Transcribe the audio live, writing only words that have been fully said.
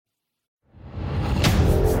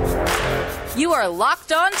You are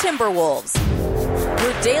Locked On Timberwolves,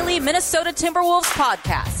 your daily Minnesota Timberwolves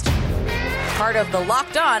podcast. Part of the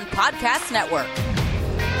Locked On Podcast Network,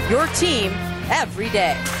 your team every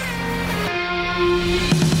day.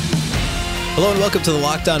 Hello and welcome to the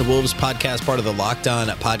Locked On Wolves podcast, part of the Locked On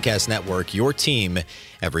Podcast Network, your team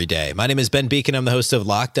every day. My name is Ben Beacon. I'm the host of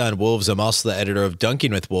Locked On Wolves. I'm also the editor of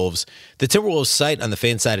Dunking with Wolves, the Timberwolves site on the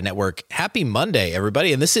Fansided Network. Happy Monday,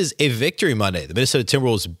 everybody. And this is a victory Monday. The Minnesota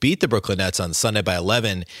Timberwolves beat the Brooklyn Nets on Sunday by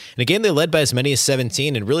 11. In a game they led by as many as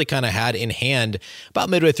 17 and really kind of had in hand about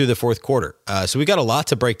midway through the fourth quarter. So we got a lot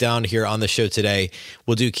to break down here on the show today.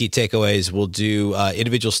 We'll do key takeaways. We'll do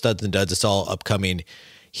individual studs and duds. It's all upcoming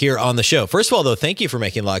here on the show. First of all, though, thank you for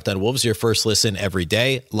making Locked On Wolves your first listen every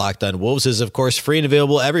day. Locked On Wolves is, of course, free and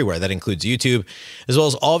available everywhere. That includes YouTube, as well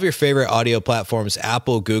as all of your favorite audio platforms,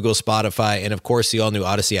 Apple, Google, Spotify, and, of course, the all-new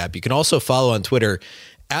Odyssey app. You can also follow on Twitter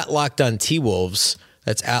at Locked On T-Wolves.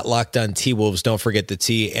 That's at Locked On T-Wolves. Don't forget the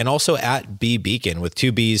T. And also at B Beacon with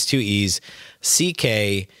two B's, two E's,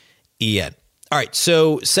 C-K-E-N. All right,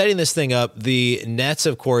 so setting this thing up, the Nets,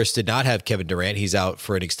 of course, did not have Kevin Durant. He's out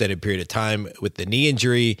for an extended period of time with the knee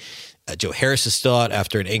injury. Joe Harris is still out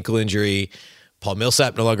after an ankle injury. Paul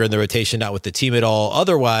Millsap no longer in the rotation, not with the team at all.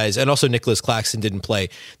 Otherwise, and also Nicholas Claxton didn't play.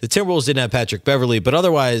 The Timberwolves didn't have Patrick Beverley, but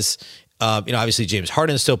otherwise, obviously James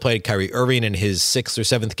Harden still played. Kyrie Irving in his sixth or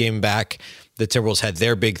seventh game back. The Timberwolves had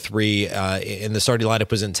their big three, and the starting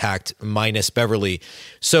lineup was intact, minus Beverley.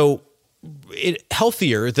 So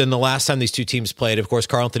healthier than the last time these two teams played. Of course,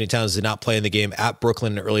 Karl-Anthony Towns did not play in the game at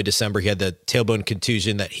Brooklyn in early December. He had the tailbone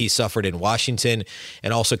contusion that he suffered in Washington,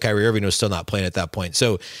 and also Kyrie Irving was still not playing at that point.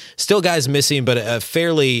 So still guys missing, but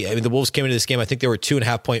the Wolves came into this game, I think they were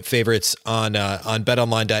 2.5-point favorites on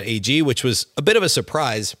betonline.ag, which was a bit of a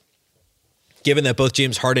surprise given that both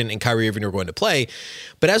James Harden and Kyrie Irving were going to play.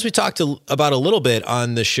 But as we talked about a little bit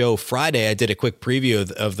on the show Friday, I did a quick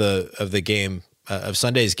preview of the game, of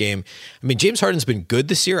Sunday's game. I mean, James Harden's been good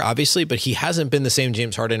this year, obviously, but he hasn't been the same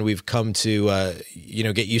James Harden we've come to,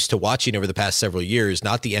 get used to watching over the past several years.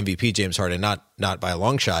 Not the MVP James Harden, not by a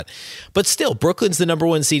long shot, but still, Brooklyn's the number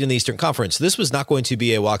one seed in the Eastern Conference. This was not going to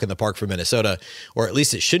be a walk in the park for Minnesota, or at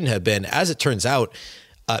least it shouldn't have been. As it turns out,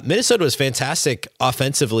 Minnesota was fantastic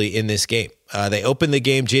offensively in this game. They opened the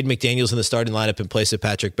game. Jaden McDaniels in the starting lineup in place of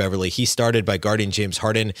Patrick Beverley. He started by guarding James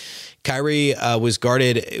Harden. Kyrie was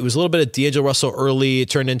guarded. It was a little bit of D'Angelo Russell early. It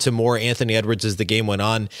turned into more Anthony Edwards as the game went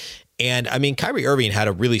on. And, I mean, Kyrie Irving had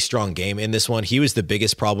a really strong game in this one. He was the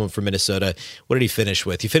biggest problem for Minnesota. What did he finish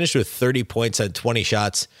with? He finished with 30 points, had 20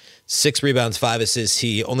 shots, 6 rebounds, 5 assists.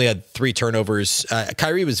 He only had 3 turnovers.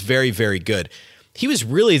 Kyrie was very, very good. He was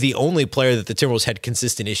really the only player that the Timberwolves had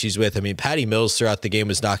consistent issues with. I mean, Patty Mills throughout the game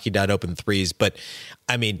was knocking down open threes, but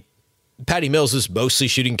I mean, Patty Mills was mostly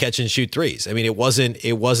shooting catch and shoot threes. I mean, it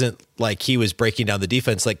wasn't like he was breaking down the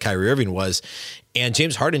defense like Kyrie Irving was. And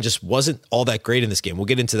James Harden just wasn't all that great in this game. We'll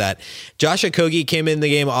get into that. Josh Okogie came in the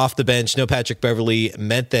game off the bench. No Patrick Beverley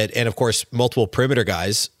meant that, and of course, multiple perimeter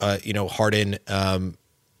guys, Harden,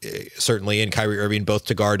 certainly, and Kyrie Irving both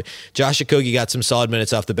to guard. Josh Okogie got some solid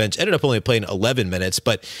minutes off the bench, ended up only playing 11 minutes,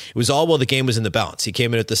 but it was all while the game was in the balance. He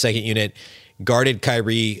came in at the second unit, guarded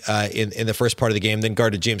Kyrie in the first part of the game, then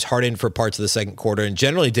guarded James Harden for parts of the second quarter, and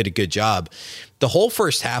generally did a good job. The whole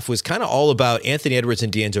first half was kind of all about Anthony Edwards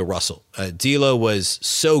and D'Angelo Russell. D'Lo was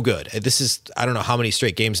so good. This is, I don't know how many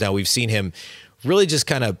straight games now we've seen him really just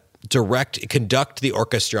kind of conduct the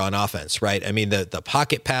orchestra on offense, right? I mean, the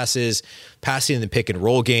pocket passes, passing in the pick and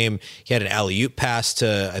roll game. He had an alley-oop pass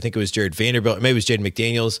to, I think it was Jared Vanderbilt, maybe it was Jaden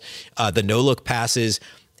McDaniels, the no-look passes.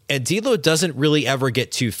 And D'Lo doesn't really ever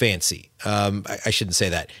get too fancy. I shouldn't say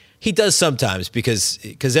that. He does sometimes because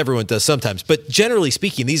everyone does sometimes. But generally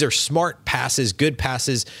speaking, these are smart passes, good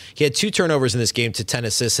passes. He had 2 turnovers in this game to 10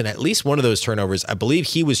 assists, and at least one of those turnovers, I believe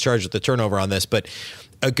he was charged with the turnover on this, but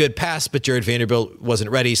a good pass, but Jared Vanderbilt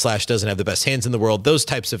wasn't ready / doesn't have the best hands in the world. Those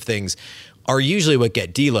types of things are usually what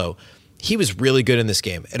get D'Lo. He was really good in this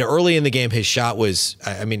game. And early in the game, his shot was,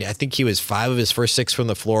 I think he was 5 of his first 6 from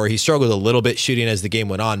the floor. He struggled a little bit shooting as the game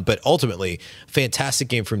went on, but ultimately, fantastic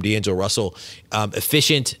game from D'Angelo Russell.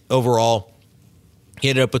 Efficient overall. He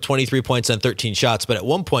ended up with 23 points on 13 shots, but at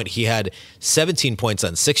one point he had 17 points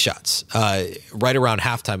on 6 shots right around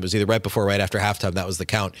halftime. It was either right before or right after halftime. That was the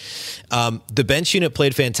count. The bench unit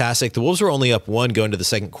played fantastic. The Wolves were only up 1 going to the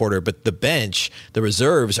second quarter, but the bench, the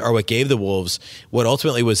reserves, are what gave the Wolves what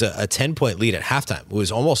ultimately was a 10-point lead at halftime. It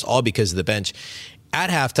was almost all because of the bench. At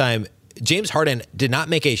halftime, James Harden did not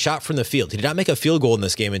make a shot from the field. He did not make a field goal in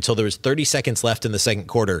this game until there was 30 seconds left in the second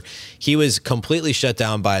quarter. He was completely shut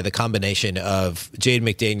down by the combination of Jaden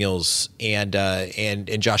McDaniels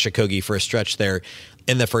and Josh Okogie for a stretch there.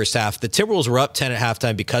 in the first half. The Timberwolves were up 10 at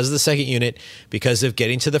halftime because of the second unit, because of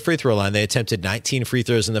getting to the free throw line. They attempted 19 free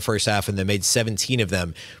throws in the first half, and they made 17 of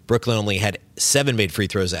them. Brooklyn only had 7 made free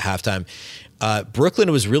throws at halftime.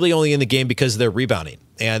 Brooklyn was really only in the game because of their rebounding.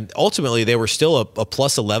 And ultimately, they were still a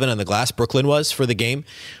plus 11 on the glass, Brooklyn was, for the game.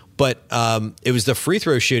 But it was the free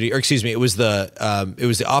throw shooting, or excuse me, it was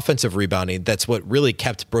the offensive rebounding that's what really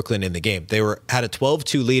kept Brooklyn in the game. They had a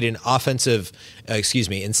 12-2 lead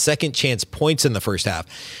in second chance points in the first half.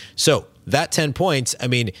 So that 10 points, I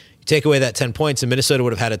mean, take away that 10 points, and Minnesota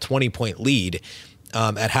would have had a 20-point lead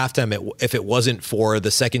at halftime if it wasn't for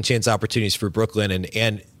the second chance opportunities for Brooklyn.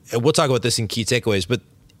 And we'll talk about this in key takeaways, but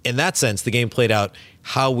in that sense, the game played out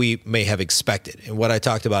how we may have expected. And what I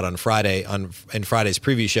talked about on Friday, in Friday's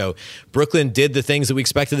preview show, Brooklyn did the things that we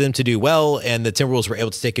expected them to do well, and the Timberwolves were able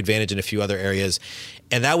to take advantage in a few other areas.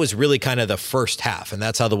 And that was really kind of the first half, and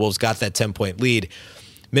that's how the Wolves got that 10-point lead.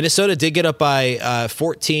 Minnesota did get up by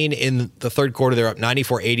 14 in the third quarter. They're up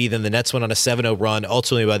 94-80. Then the Nets went on a 7-0 run.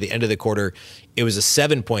 Ultimately, by the end of the quarter, it was a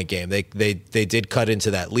 7-point game. They did cut into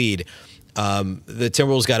that lead. The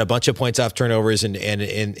Timberwolves got a bunch of points off turnovers and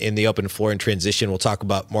in the open floor in transition. We'll talk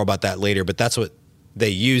more about that later, but that's what they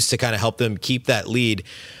used to kind of help them keep that lead.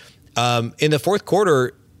 In the fourth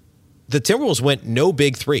quarter, the Timberwolves went no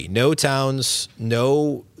big three, no Towns,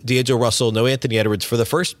 no D'Angelo Russell, no Anthony Edwards for the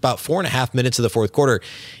first about 4.5 minutes of the fourth quarter.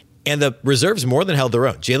 And the reserves more than held their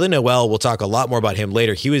own. Jaylen Nowell, we'll talk a lot more about him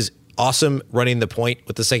later. He was awesome running the point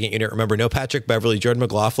with the second unit. Remember, no Patrick Beverley. Jordan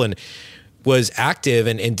McLaughlin was active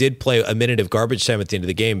and did play a minute of garbage time at the end of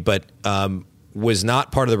the game, but was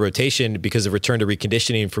not part of the rotation because of return to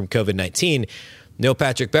reconditioning from COVID-19. No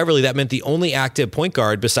Patrick Beverley. That meant the only active point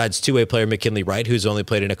guard besides two-way player McKinley Wright, who's only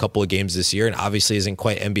played in a couple of games this year and obviously isn't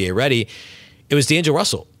quite NBA ready, it was D'Angelo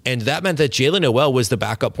Russell. And that meant that Jaylen Nowell was the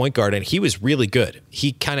backup point guard, and he was really good.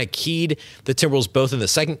 He kind of keyed the Timberwolves both in the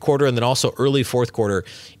second quarter and then also early fourth quarter.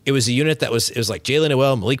 It was a unit that was like Jaylen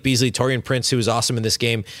Nowell, Malik Beasley, Taurean Prince, who was awesome in this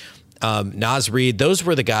game, Naz Reid. Those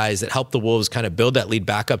were the guys that helped the Wolves kind of build that lead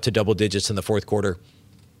back up to double digits in the fourth quarter.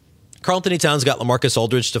 Karl-Anthony Towns got LaMarcus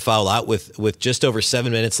Aldridge to foul out with just over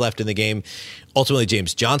 7 minutes left in the game. Ultimately,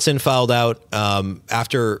 James Johnson fouled out.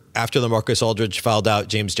 After LaMarcus Aldridge fouled out,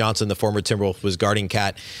 James Johnson, the former Timberwolf, was guarding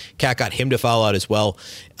Cat. Cat got him to foul out as well.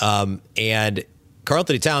 And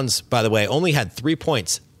Karl-Anthony Towns, by the way, only had 3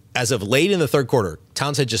 points. As of late in the third quarter,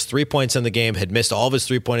 Towns had just 3 points in the game, had missed all of his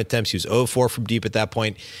three-point attempts. He was 0-4 from deep at that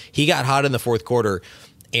point. He got hot in the fourth quarter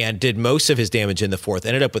and did most of his damage in the fourth.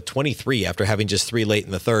 Ended up with 23 after having just 3 late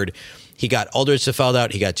in the third. He got Aldridge to foul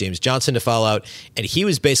out. He got James Johnson to foul out. And he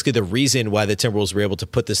was basically the reason why the Timberwolves were able to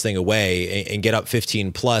put this thing away and get up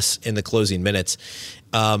 15 plus in the closing minutes.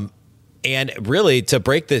 And really, to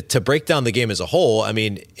break down the game as a whole, I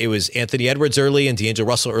mean, it was Anthony Edwards early and D'Angelo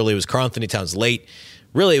Russell early. It was Karl-Anthony Towns late.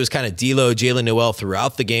 Really, it was kind of D'Lo, Jaylen Nowell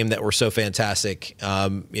throughout the game that were so fantastic.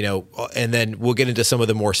 And then we'll get into some of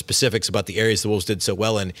the more specifics about the areas the Wolves did so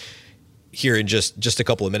well in here in just a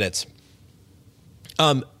couple of minutes.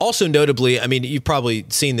 Also notably, I mean, you've probably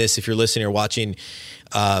seen this if you're listening or watching,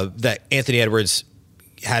 that Anthony Edwards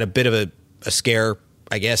had a bit of a scare,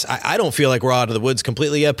 I guess. I don't feel like we're out of the woods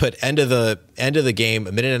completely yet, but end of the game,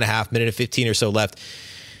 a minute and a half, minute and 15 or so left.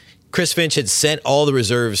 Chris Finch had sent all the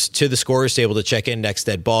reserves to the scorer's table to check in next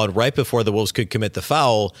dead ball, and right before the Wolves could commit the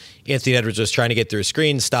foul, Anthony Edwards was trying to get through a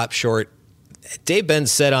screen, stopped short. Dave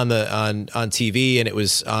Benz said on TV, and it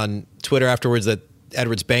was on Twitter afterwards, that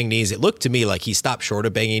Edwards banged knees. It looked to me like he stopped short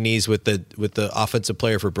of banging knees with the offensive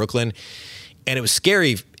player for Brooklyn, and it was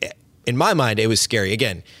scary. In my mind, it was scary.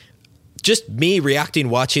 Again, just me reacting,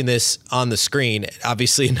 watching this on the screen,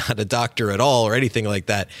 obviously not a doctor at all or anything like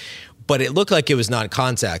that. But it looked like it was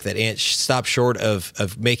non-contact, that Ant stopped short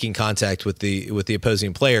of making contact with the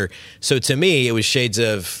opposing player. So to me, it was shades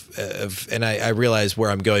of and I realize where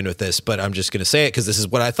I'm going with this, but I'm just going to say it because this is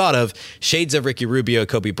what I thought of, shades of Ricky Rubio,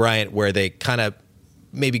 Kobe Bryant, where they kind of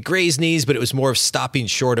maybe grazed knees, but it was more of stopping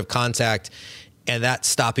short of contact. And that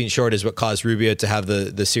stopping short is what caused Rubio to have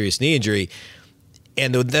the serious knee injury.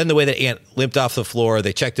 And then the way that Ant limped off the floor,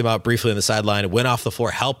 they checked him out briefly on the sideline, went off the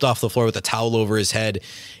floor, helped off the floor with a towel over his head.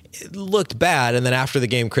 It looked bad. And then after the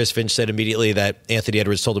game, Chris Finch said immediately that Anthony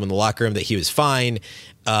Edwards told him in the locker room that he was fine.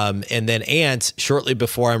 And then Ant, shortly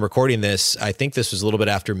before I'm recording this, I think this was a little bit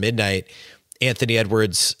after midnight, Anthony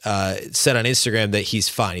Edwards said on Instagram that he's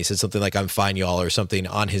fine. He said something like, "I'm fine, y'all," or something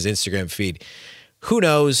on his Instagram feed. Who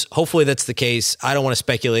knows? Hopefully that's the case. I don't want to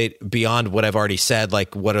speculate beyond what I've already said.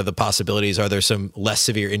 Like, what are the possibilities? Are there some less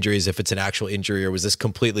severe injuries if it's an actual injury, or was this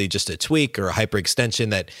completely just a tweak or a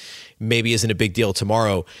hyperextension that maybe isn't a big deal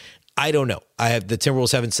tomorrow? I don't know. The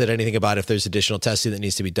Timberwolves haven't said anything about if there's additional testing that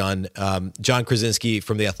needs to be done. John Krasinski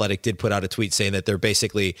from The Athletic did put out a tweet saying that they're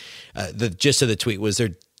basically, the gist of the tweet was there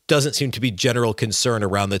doesn't seem to be general concern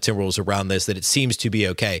around the Timberwolves around this, that it seems to be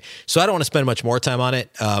okay. So I don't want to spend much more time on it.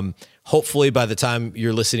 Hopefully by the time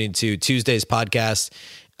you're listening to Tuesday's podcast,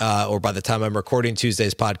 or by the time I'm recording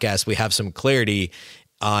Tuesday's podcast, we have some clarity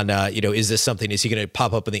on, is this something, is he going to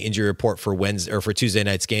pop up in the injury report for Wednesday or for Tuesday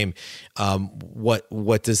night's game?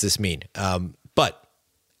 What does this mean? But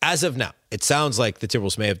as of now, it sounds like the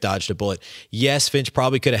Timberwolves may have dodged a bullet. Yes, Finch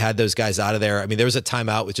probably could have had those guys out of there. I mean, there was a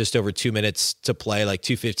timeout with just over 2 minutes to play, like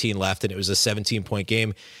 2:15 left, and it was a 17-point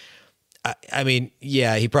game. I mean,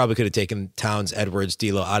 yeah, he probably could have taken Towns, Edwards,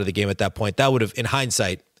 D'Lo out of the game at that point. That would have, in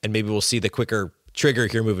hindsight, and maybe we'll see the quicker trigger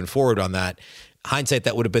here moving forward on that. Hindsight,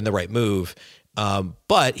 that would have been the right move.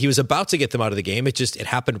 But he was about to get them out of the game. It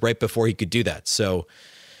happened right before he could do that. So,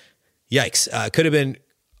 yikes. Could have been.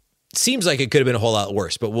 Seems like it could have been a whole lot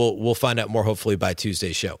worse, but we'll find out more hopefully by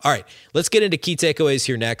Tuesday's show. All right, let's get into key takeaways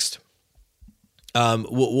here next.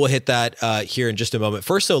 We'll hit that here in just a moment.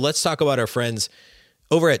 First, though, let's talk about our friends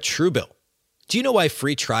over at Truebill. Do you know why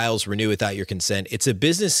free trials renew without your consent? It's a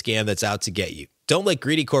business scam that's out to get you. Don't let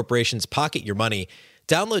greedy corporations pocket your money.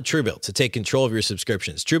 Download Truebill to take control of your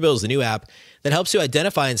subscriptions. Truebill is the new app that helps you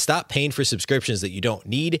identify and stop paying for subscriptions that you don't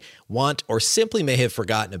need, want, or simply may have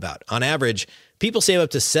forgotten about. On average, people save up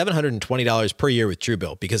to $720 per year with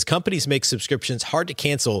Truebill. Because companies make subscriptions hard to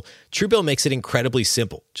cancel, Truebill makes it incredibly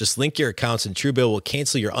simple. Just link your accounts and Truebill will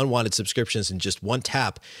cancel your unwanted subscriptions in just one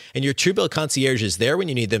tap. And your Truebill concierge is there when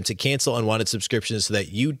you need them to cancel unwanted subscriptions so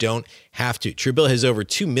that you don't have to. Truebill has over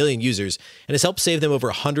 2 million users and has helped save them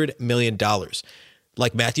over $100 million.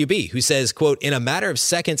 Like Matthew B., who says, quote, in a matter of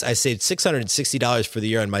seconds, I saved $660 for the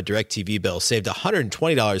year on my DirecTV bill, saved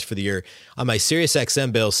 $120 for the year on my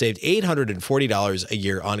SiriusXM bill, saved $840 a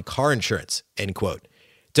year on car insurance, end quote.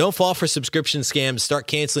 Don't fall for subscription scams. Start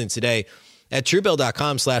canceling today at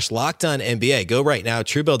Truebill.com/LockedOnNBA. Go right now.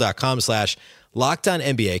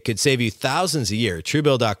 Truebill.com/LockedOnNBA could save you thousands a year.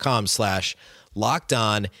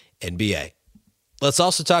 Truebill.com/LockedOnNBA. Let's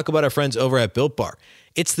also talk about our friends over at Built Bar.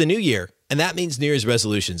 It's the new year, and that means New Year's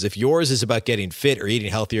resolutions. If yours is about getting fit or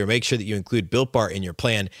eating healthier, make sure that you include Built Bar in your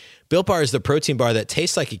plan. Built Bar is the protein bar that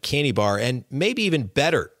tastes like a candy bar and maybe even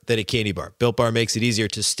better than a candy bar. Built Bar makes it easier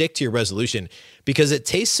to stick to your resolution because it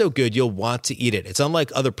tastes so good you'll want to eat it. It's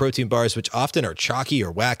unlike other protein bars, which often are chalky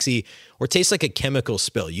or waxy or taste like a chemical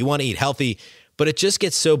spill. You want to eat healthy, but it just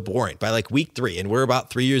gets so boring by like week 3, and we're about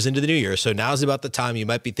 3 years into the new year, so now's about the time you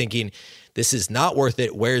might be thinking, this is not worth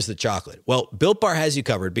it. Where's the chocolate? Well, Built Bar has you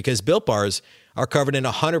covered because Built Bars are covered in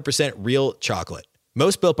 100% real chocolate.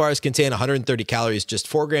 Most Built Bars contain 130 calories, just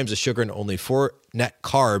 4 grams of sugar, and only 4 net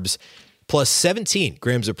carbs, plus 17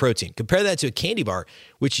 grams of protein. Compare that to a candy bar,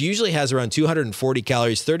 which usually has around 240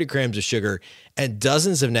 calories, 30 grams of sugar, and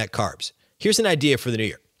dozens of net carbs. Here's an idea for the new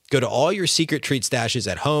year. Go to all your secret treat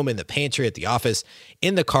stashes at home, in the pantry, at the office,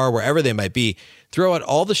 in the car, wherever they might be. Throw out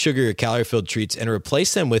all the sugar or calorie-filled treats and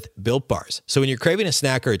replace them with Built Bars. So when you're craving a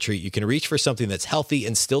snack or a treat, you can reach for something that's healthy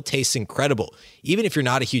and still tastes incredible. Even if you're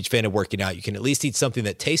not a huge fan of working out, you can at least eat something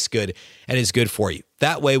that tastes good and is good for you.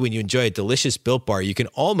 That way, when you enjoy a delicious Built Bar, you can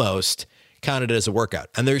almost count it as a workout.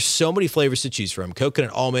 And there's so many flavors to choose from: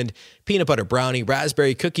 coconut almond, peanut butter brownie,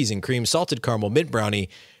 raspberry, cookies and cream, salted caramel, mint brownie,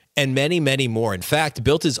 and many, many more. In fact,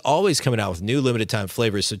 Built is always coming out with new limited time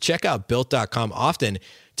flavors, so check out Built.com often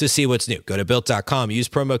to see what's new. Go to Built.com, use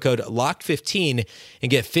promo code LOCKED15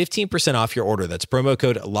 and get 15% off your order. That's promo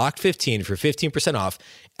code LOCKED15 for 15% off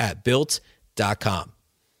at Built.com.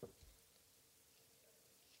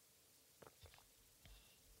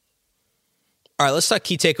 All right, let's talk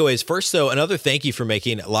key takeaways. First, though, another thank you for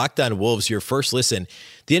making Locked On Wolves your first listen.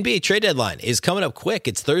 The NBA trade deadline is coming up quick.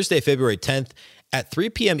 It's Thursday, February 10th. At 3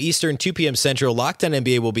 p.m. Eastern, 2 p.m. Central, Locked On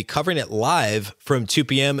NBA will be covering it live from 2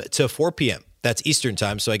 p.m. to 4 p.m. That's Eastern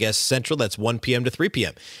time, so I guess Central, that's 1 p.m. to 3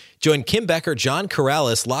 p.m. Join Kim Becker, John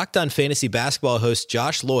Corrales, Locked On Fantasy Basketball host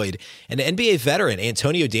Josh Lloyd, and NBA veteran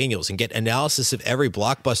Antonio Daniels, and get analysis of every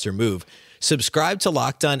blockbuster move. Subscribe to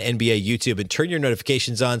Locked On NBA YouTube and turn your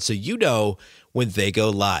notifications on so you know when they go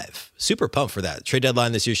live. Super pumped for that. Trade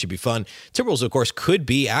deadline this year should be fun. Timberwolves, of course, could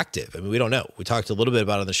be active. I mean, we don't know. We talked a little bit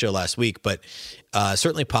about it on the show last week, but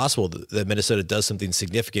certainly possible that Minnesota does something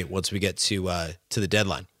significant once we get to the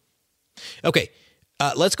deadline. Okay,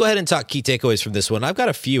 let's go ahead and talk key takeaways from this one. I've got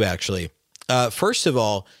a few, actually. First of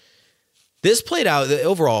all, this played out, the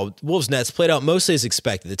overall, Wolves-Nets played out mostly as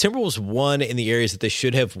expected. The Timberwolves won in the areas that they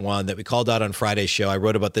should have won, that we called out on Friday's show. I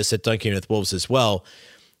wrote about this at Dunking with Wolves as well.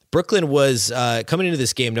 Brooklyn was coming into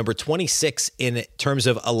this game number 26 in terms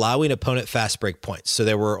of allowing opponent fast break points. So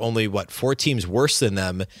there were only, 4 teams worse than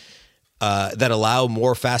them that allow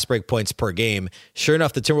more fast break points per game. Sure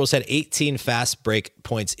enough, the Timberwolves had 18 fast break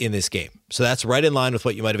points in this game. So that's right in line with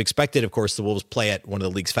what you might have expected. Of course, the Wolves play at one of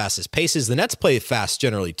the league's fastest paces. The Nets play fast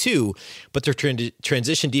generally too, but their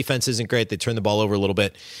transition defense isn't great. They turn the ball over a little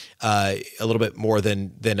bit more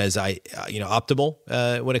than as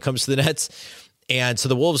optimal when it comes to the Nets. And so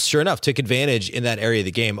the Wolves, sure enough, took advantage in that area of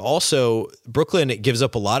the game. Also, Brooklyn gives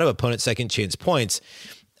up a lot of opponent second chance points.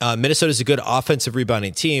 Minnesota's a good offensive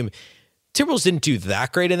rebounding team. Timberwolves didn't do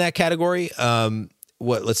that great in that category.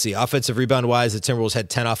 Let's see, offensive rebound wise, the Timberwolves had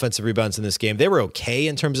 10 offensive rebounds in this game. They were okay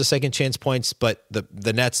in terms of second chance points, but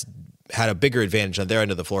the Nets had a bigger advantage on their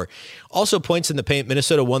end of the floor. Also, points in the paint.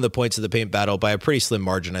 Minnesota won the points of the paint battle by a pretty slim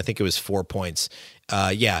margin. I think it was 4 points.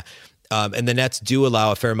 And the Nets do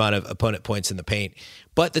allow a fair amount of opponent points in the paint.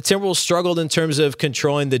 But the Timberwolves struggled in terms of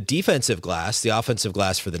controlling the defensive glass, the offensive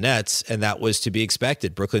glass for the Nets, and that was to be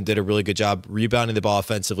expected. Brooklyn did a really good job rebounding the ball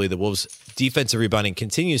offensively. The Wolves' defensive rebounding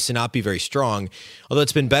continues to not be very strong, although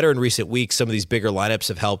it's been better in recent weeks. Some of these bigger lineups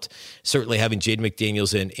have helped. Certainly having Jaden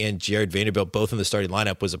McDaniels and Jared Vanderbilt both in the starting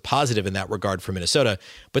lineup was a positive in that regard for Minnesota.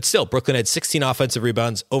 But still, Brooklyn had 16 offensive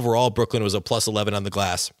rebounds. Overall, Brooklyn was a plus 11 on the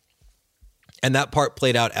glass. And that part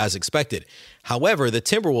played out as expected. However, the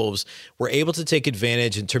Timberwolves were able to take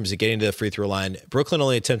advantage in terms of getting to the free throw line. Brooklyn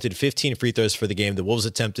only attempted 15 free throws for the game. The Wolves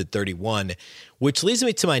attempted 31, which leads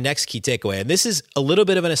me to my next key takeaway. And this is a little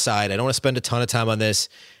bit of an aside. I don't want to spend a ton of time on this.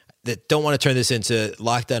 Don't want to turn this into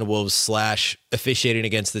Lockdown Wolves / officiating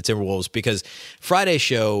against the Timberwolves, because Friday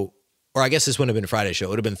show, or I guess this wouldn't have been Friday show, it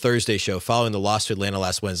would have been Thursday show following the loss to Atlanta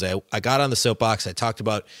last Wednesday. I got on the soapbox. I talked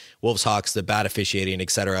about Wolves Hawks, the bad officiating,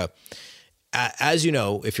 etc. As you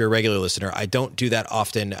know, if you're a regular listener, I don't do that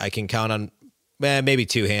often. I can count on maybe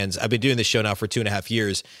 2 hands. I've been doing this show now for 2.5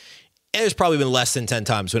 years. And there's probably been less than 10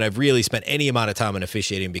 times when I've really spent any amount of time on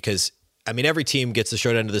officiating, because, I mean, every team gets the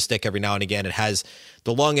short end of the stick every now and again. It has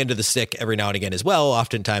the long end of the stick every now and again as well.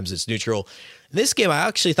 Oftentimes it's neutral. In this game, I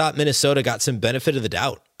actually thought Minnesota got some benefit of the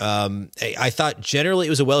doubt. I thought generally it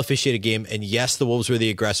was a well-officiated game, and yes, the Wolves were the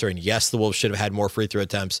aggressor, and yes, the Wolves should have had more free throw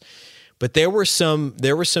attempts. But there were some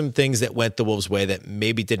things that went the Wolves' way that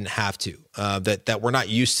maybe didn't have to, that we're not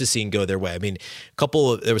used to seeing go their way. I mean,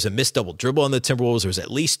 there was a missed double dribble on the Timberwolves. There was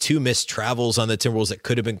at least 2 missed travels on the Timberwolves that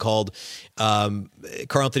could have been called.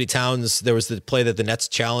 Karl-Anthony Towns, there was the play that the Nets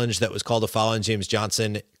challenged that was called a foul on James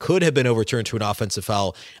Johnson, could have been overturned to an offensive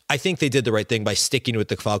foul. I think they did the right thing by sticking with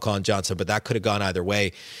the foul call on Johnson, but that could have gone either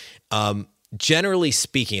way. Generally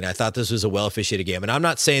speaking, I thought this was a well-officiated game. And I'm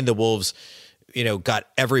not saying the Wolves got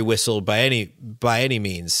every whistle by any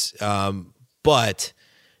means. But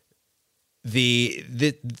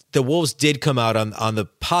the Wolves did come out on the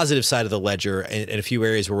positive side of the ledger in a few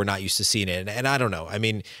areas where we're not used to seeing it. And I don't know. I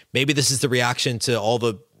mean, maybe this is the reaction to all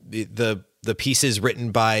the pieces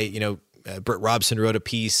written by, Britt Robson wrote a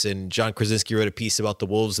piece and John Krasinski wrote a piece about the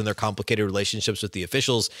Wolves and their complicated relationships with the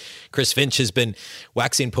officials. Chris Finch has been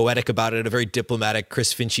waxing poetic about it in a very diplomatic,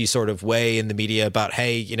 Chris Finchy sort of way in the media about,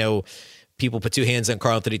 hey, people put 2 hands on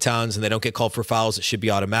Karl-Anthony Towns and they don't get called for fouls. It should be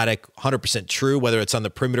automatic. 100% true, whether it's on the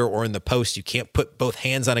perimeter or in the post. You can't put both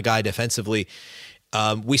hands on a guy defensively.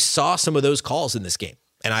 We saw some of those calls in this game,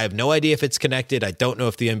 and I have no idea if it's connected. I don't know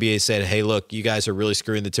if the NBA said, hey, look, you guys are really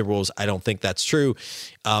screwing the Timberwolves. I don't think that's true.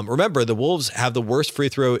 Remember, the Wolves have the worst free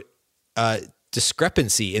throw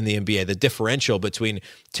discrepancy in the NBA, the differential between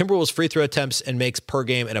Timberwolves free throw attempts and makes per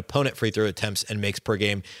game and opponent free throw attempts and makes per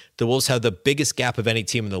game. The Wolves have the biggest gap of any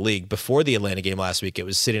team in the league. Before the Atlanta game last week, it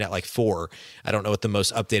was sitting at like 4. I don't know what the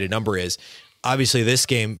most updated number is. Obviously, this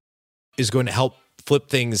game is going to help flip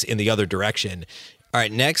things in the other direction. All right,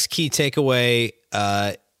 next key takeaway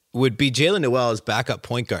would be Jaylen Nowell as backup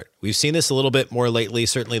point guard. We've seen this a little bit more lately,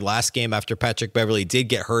 certainly last game after Patrick Beverley did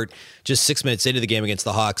get hurt just 6 minutes into the game against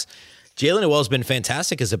the Hawks. Jaylen Nowell has been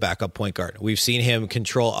fantastic as a backup point guard. We've seen him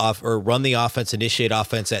run the offense, initiate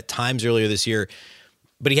offense at times earlier this year,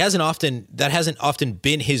 but that hasn't often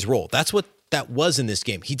been his role. That's what that was in this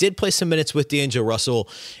game. He did play some minutes with D'Angelo Russell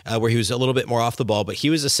where he was a little bit more off the ball, but he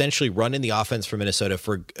was essentially running the offense for Minnesota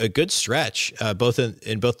for a good stretch, both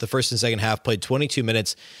in both the first and second half, played 22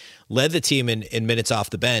 minutes, led the team in minutes off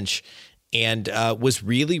the bench, and was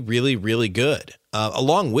really, really, really good.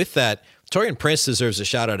 Along with that, Taurean Prince deserves a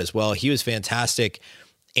shout out as well. He was fantastic.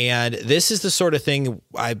 And this is the sort of thing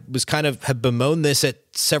I was have bemoaned this at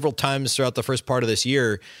several times throughout the first part of this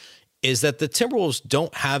year, is that the Timberwolves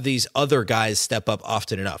don't have these other guys step up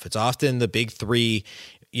often enough. It's often the big 3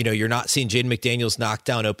 you're not seeing Jaden McDaniels knock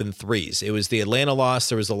down open threes. It was the Atlanta loss.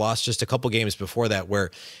 There was a loss just a couple games before that where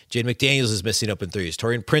Jaden McDaniels is missing open threes.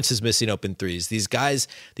 Taurean Prince is missing open threes. These guys,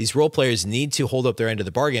 these role players need to hold up their end of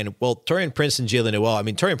the bargain. Well, Taurean Prince and Jalen Noel, I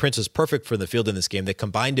mean, Taurean Prince was perfect for the field in this game. They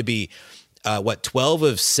combined to be 12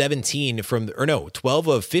 of 15 from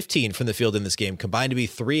the field in this game, combined to be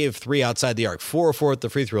 3 of 3 outside the arc, 4 of 4 at the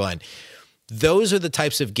free throw line. Those are the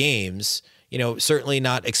types of games, certainly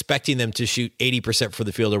not expecting them to shoot 80% for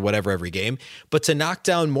the field or whatever every game, but to knock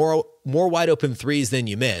down more wide open threes than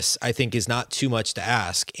you miss, I think is not too much to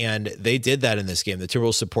ask. And they did that in this game. The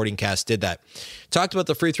Timberwolves supporting cast did that. Talked about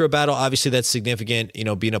the free throw battle. Obviously that's significant,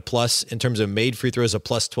 being a plus in terms of made free throws, a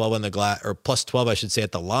plus 12 on the glass, or plus 12, I should say,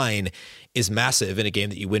 at the line is massive in a game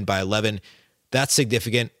that you win by 11. That's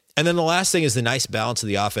significant. And then the last thing is the nice balance of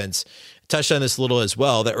the offense. Touched on this a little as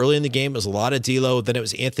well, that early in the game it was a lot of D'Lo, then it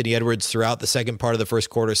was Anthony Edwards throughout the second part of the first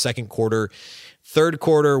quarter, second quarter. Third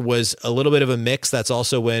quarter was a little bit of a mix. That's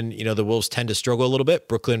also when, the Wolves tend to struggle a little bit.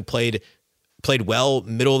 Brooklyn played well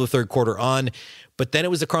middle of the third quarter on, but then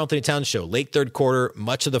it was the Karl-Anthony Towns show. Late third quarter,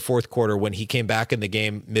 much of the fourth quarter when he came back in the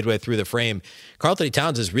game midway through the frame. Karl-Anthony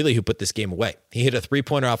Towns is really who put this game away. He hit a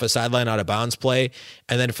three-pointer off a sideline out of bounds play,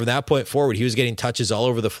 and then from that point forward, he was getting touches all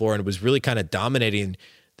over the floor and was really kind of dominating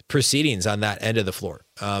proceedings on that end of the floor.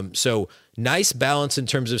 So nice balance in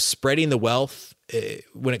terms of spreading the wealth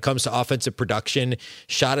when it comes to offensive production,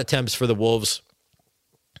 shot attempts for the Wolves.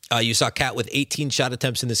 You saw Cat with 18 shot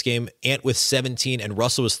attempts in this game, Ant with 17, and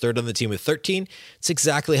Russell was third on the team with 13. It's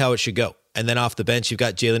exactly how it should go. And then off the bench, you've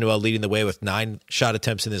got Jalen Noel leading the way with 9 shot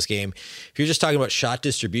attempts in this game. If you're just talking about shot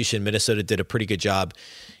distribution, Minnesota did a pretty good job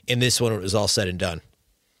in this one when it was all said and done.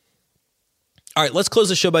 All right, let's close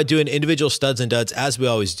the show by doing individual studs and duds, as we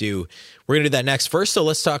always do. We're going to do that next. First, so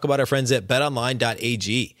let's talk about our friends at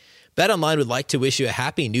betonline.ag. BetOnline would like to wish you a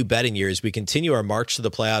happy new betting year as we continue our march to the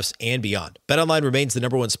playoffs and beyond. BetOnline remains the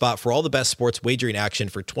number one spot for all the best sports wagering action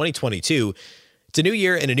for 2022. It's a new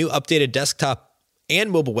year and a new updated desktop and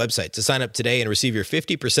mobile website. To sign up today and receive your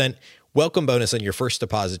 50% welcome bonus on your first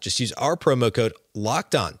deposit, just use our promo code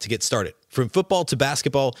LOCKEDON to get started. From football to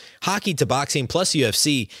basketball, hockey to boxing, plus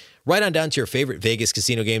UFC, right on down to your favorite Vegas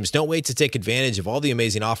casino games. Don't wait to take advantage of all the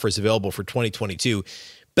amazing offers available for 2022.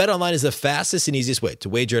 BetOnline is the fastest and easiest way to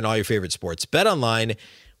wager on all your favorite sports. BetOnline,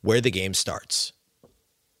 where the game starts.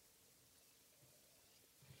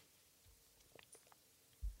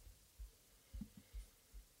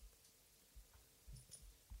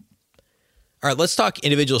 All right, let's talk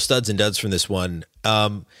individual studs and duds from this one.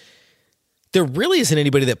 There really isn't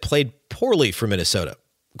anybody that played poorly for Minnesota.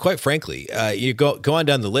 Quite frankly, you go on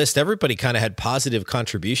down the list, everybody kind of had positive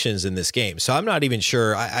contributions in this game. So I'm not even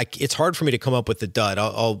sure. It's hard for me to come up with the dud.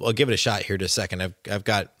 I'll give it a shot here in a second.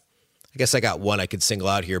 I guess I got one I could single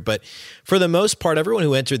out here. But for the most part, everyone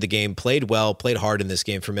who entered the game played well, played hard in this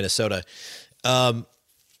game for Minnesota.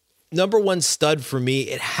 Number one stud for me,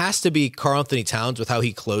 it has to be Karl-Anthony Towns with how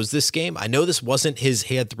he closed this game. I know this wasn't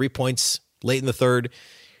he had 3 points late in the third,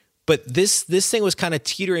 but this thing was kind of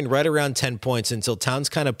teetering right around 10 points until Towns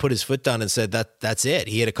kind of put his foot down and said that's it.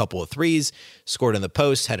 He hit a couple of threes, scored in the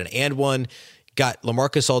post, had an and one, got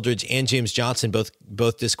LaMarcus Aldridge and James Johnson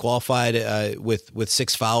both disqualified with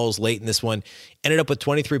 6 fouls late in this one. Ended up with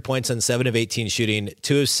 23 points on 7 of 18 shooting,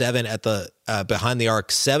 2 of 7 at the behind the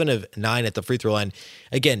arc, 7 of 9 at the free throw line.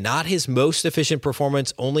 Again, not his most efficient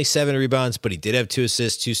performance, only 7 rebounds, but he did have 2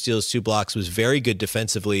 assists, 2 steals, 2 blocks, was very good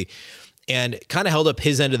defensively, and kind of held up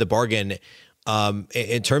his end of the bargain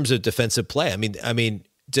in terms of defensive play. I mean,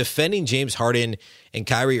 defending James Harden and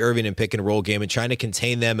Kyrie Irving in pick and roll game and trying to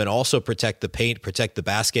contain them and also protect the paint, protect the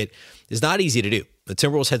basket is not easy to do. The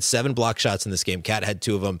Timberwolves had 7 block shots in this game. Cat had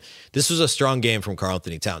 2 of them. This was a strong game from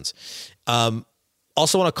Karl-Anthony Towns.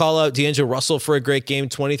 Also want to call out D'Angelo Russell for a great game,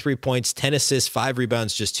 23 points, 10 assists, 5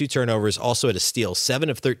 rebounds, just 2 turnovers, also had a steal, 7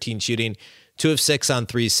 of 13 shooting, 2 of 6 on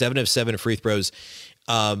threes, 7 of 7 free throws.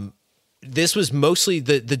 This was mostly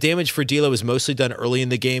the damage for D'Lo was mostly done early in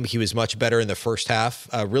the game. He was much better in the first half,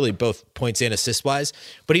 really both points and assist wise,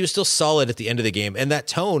 but he was still solid at the end of the game. And that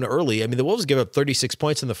tone early, I mean, the Wolves gave up 36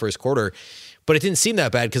 points in the first quarter, but it didn't seem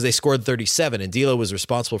that bad because they scored 37 and D'Lo was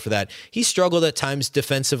responsible for that. He struggled at times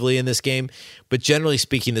defensively in this game, but generally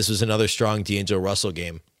speaking, this was another strong D'Angelo Russell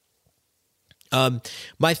game.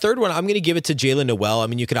 My third one, I'm going to give it to Jalen Noel. I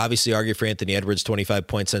mean, you could obviously argue for Anthony Edwards, 25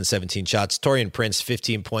 points on 17 shots. Taurean Prince,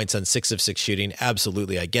 15 points on 6 of 6 shooting.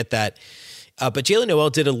 Absolutely, I get that. But Jalen Noel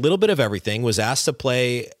did a little bit of everything, was asked to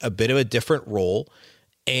play a bit of a different role,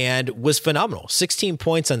 and was phenomenal. 16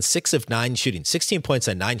 points on 6 of 9 shooting, 16 points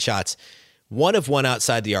on 9 shots, 1 of 1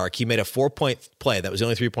 outside the arc. He made a 4-point play. That was the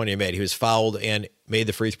only 3-pointer he made. He was fouled and made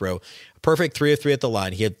the free throw. Perfect 3 of 3 at the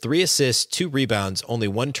line. He had 3 assists, 2 rebounds, only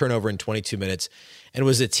 1 turnover in 22 minutes, and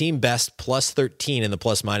was a team best plus 13 in the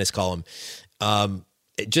plus minus column.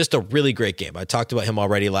 Just a really great game. I talked about him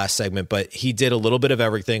already last segment, but he did a little bit of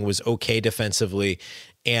everything, was okay defensively.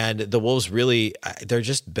 And the Wolves really, they're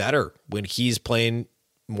just better when he's playing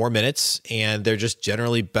more minutes, and they're just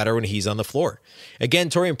generally better when he's on the floor. Again,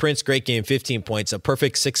 Taurean Prince, great game, 15 points, a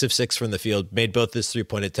perfect 6 of 6 from the field, made both his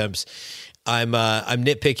 3-point attempts. I'm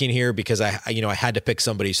nitpicking here because I had to pick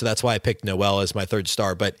somebody, so that's why I picked Noel as my third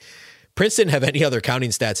star. But Prince didn't have any other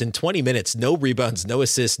counting stats in 20 minutes. No rebounds, no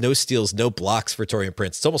assists, no steals, no blocks for Taurean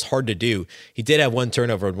Prince. It's almost hard to do. He did have 1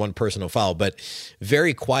 turnover and 1 personal foul, but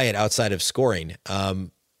very quiet outside of scoring.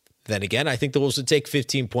 Then again, I think the Wolves would take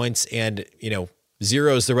 15 points and,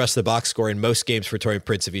 zeros the rest of the box score in most games for Taurean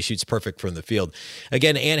Prince if he shoots perfect from the field.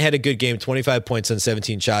 Again, Ant had a good game, 25 points on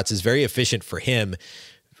 17 shots, is very efficient for him.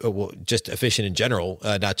 Well, just efficient in general,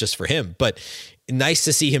 not just for him, but nice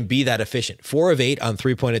to see him be that efficient. 4 of 8 on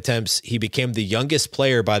 3-point attempts. He became the youngest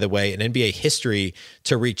player, by the way, in NBA history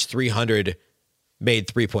to reach 300 made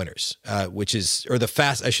 3-pointers,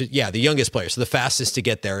 the youngest player. So the fastest to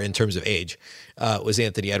get there in terms of age was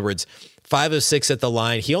Anthony Edwards. 5 of 6 at the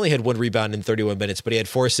line. He only had 1 rebound in 31 minutes, but he had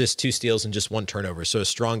 4 assists, 2 steals, and just 1 turnover. So a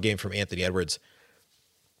strong game from Anthony Edwards.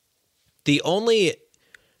 The only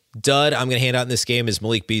dud I'm going to hand out in this game is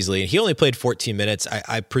Malik Beasley, and he only played 14 minutes.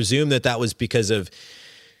 I presume that was because of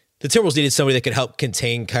the Timberwolves needed somebody that could help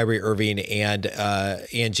contain Kyrie Irving and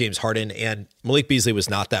James Harden, and Malik Beasley was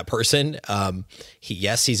not that person.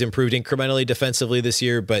 He's improved incrementally defensively this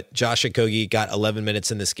year, but Josh Okogie got 11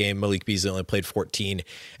 minutes in this game. Malik Beasley only played 14,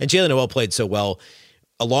 and Jaylen Noel played so well.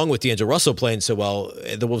 Along with D'Angelo Russell playing so well,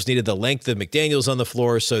 the Wolves needed the length of McDaniels on the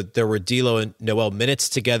floor, so there were D'Lo and Noel minutes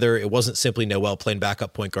together. It wasn't simply Noel playing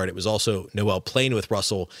backup point guard. It was also Noel playing with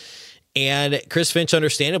Russell. And Chris Finch,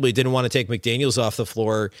 understandably, didn't want to take McDaniels off the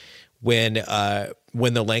floor when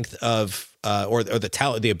the length of or the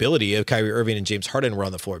talent, the ability of Kyrie Irving and James Harden were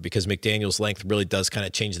on the floor, because McDaniel's length really does kind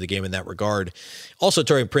of change the game in that regard. Also,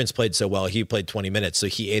 Taurean Prince played so well. He played 20 minutes, so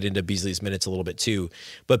he ate into Beasley's minutes a little bit too.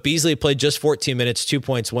 But Beasley played just 14 minutes, 2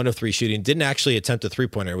 points, 1 of 3 shooting, didn't actually attempt a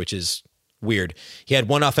 3-pointer, which is weird. He had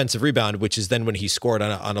 1 offensive rebound, which is then when he scored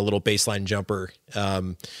on a little baseline jumper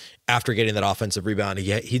after getting that offensive rebound.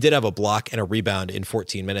 He did have a block and a rebound in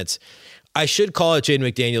 14 minutes. I should call it Jaden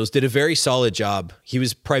McDaniels did a very solid job. He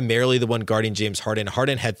was primarily the one guarding James Harden.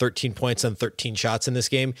 Harden had 13 points on 13 shots in this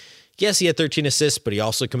game. Yes, he had 13 assists, but he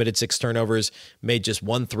also committed 6 turnovers, made just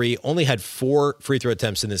 1 3, only had 4 free throw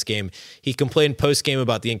attempts in this game. He complained post-game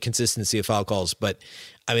about the inconsistency of foul calls, but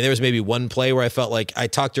there was maybe one play where I felt like, I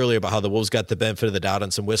talked earlier about how the Wolves got the benefit of the doubt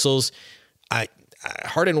on some whistles.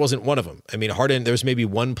 Harden wasn't one of them. Harden, there was maybe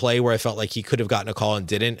one play where I felt like he could have gotten a call and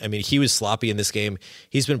didn't. He was sloppy in this game.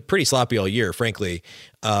 He's been pretty sloppy all year, frankly.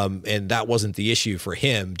 And that wasn't the issue for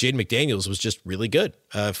him. Jaden McDaniels was just really good.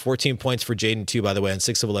 14 points for Jaden too, by the way, on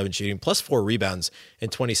 6 of 11 shooting, plus 4 rebounds in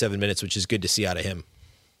 27 minutes, which is good to see out of him.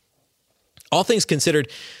 All things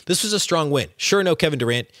considered, this was a strong win. Sure, no Kevin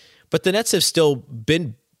Durant, but the Nets have still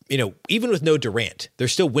been, even with no Durant, they're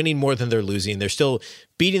still winning more than they're losing. They're still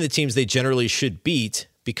beating the teams they generally should beat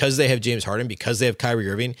because they have James Harden, because they have Kyrie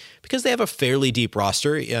Irving, because they have a fairly deep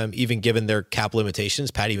roster, even given their cap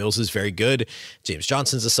limitations. Patty Mills is very good. James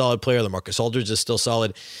Johnson's a solid player. LaMarcus Aldridge is still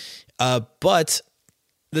solid. But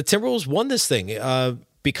the Timberwolves won this thing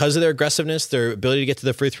because of their aggressiveness, their ability to get to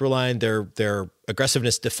the free throw line, their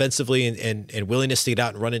aggressiveness defensively and willingness to get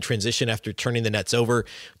out and run in transition after turning the Nets over.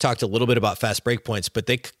 We talked a little bit about fast break points, but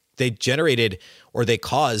they generated, or they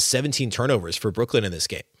caused 17 turnovers for Brooklyn in this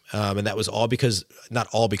game. And that was not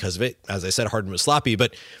all because of it. As I said, Harden was sloppy,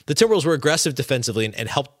 but the Timberwolves were aggressive defensively and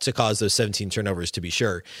helped to cause those 17 turnovers, to be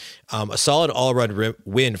sure. A solid all-around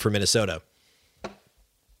win for Minnesota.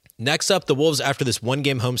 Next up, the Wolves, after this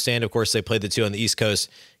 1-game homestand, of course, they played the 2 on the East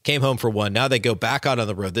Coast, came home for 1. Now they go back out on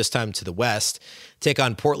the road, this time to the West, take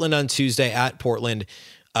on Portland on Tuesday at Portland,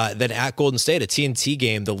 then at Golden State, a TNT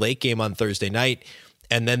game, the late game on Thursday night.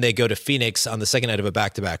 And then they go to Phoenix on the second night of a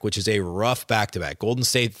back-to-back, which is a rough back-to-back. Golden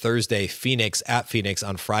State Thursday, Phoenix at Phoenix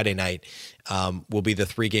on Friday night will be the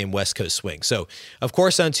 3-game West Coast swing. So, of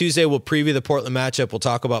course, on Tuesday, we'll preview the Portland matchup. We'll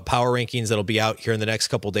talk about power rankings that'll be out here in the next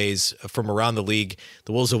couple days from around the league.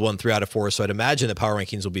 The Wolves have won 3 out of 4, so I'd imagine the power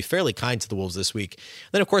rankings will be fairly kind to the Wolves this week.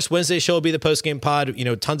 Then, of course, Wednesday's show will be the post-game pod.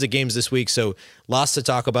 Tons of games this week, so lots to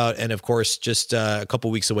talk about. And, of course, just a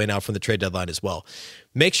couple weeks away now from the trade deadline as well.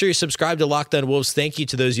 Make sure you subscribe to Locked On Wolves. Thank you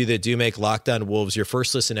to those of you that do make Locked On Wolves your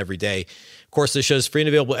first listen every day. Of course, the show is free and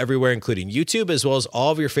available everywhere, including YouTube, as well as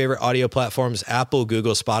all of your favorite audio platforms, Apple,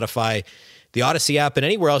 Google, Spotify. the Odyssey app, and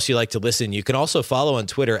anywhere else you like to listen. You can also follow on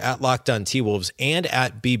Twitter at Locked On T-Wolves and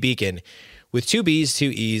at BBeacon with 2 B's, 2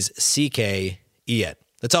 E's, CKEN.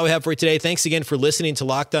 That's all we have for you today. Thanks again for listening to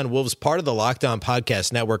Locked On Wolves, part of the Locked On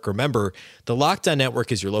Podcast Network. Remember, the Locked On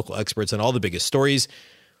Network is your local experts on all the biggest stories.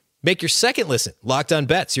 Make your second listen Locked On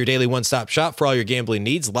Bets, your daily one-stop shop for all your gambling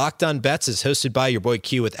needs. Locked On Bets is hosted by your boy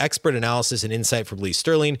Q with expert analysis and insight from Lee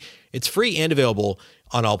Sterling. It's free and available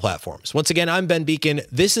on all platforms. Once again, I'm Ben Beacon.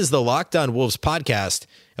 This is the Locked On Wolves podcast,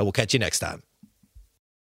 and we'll catch you next time.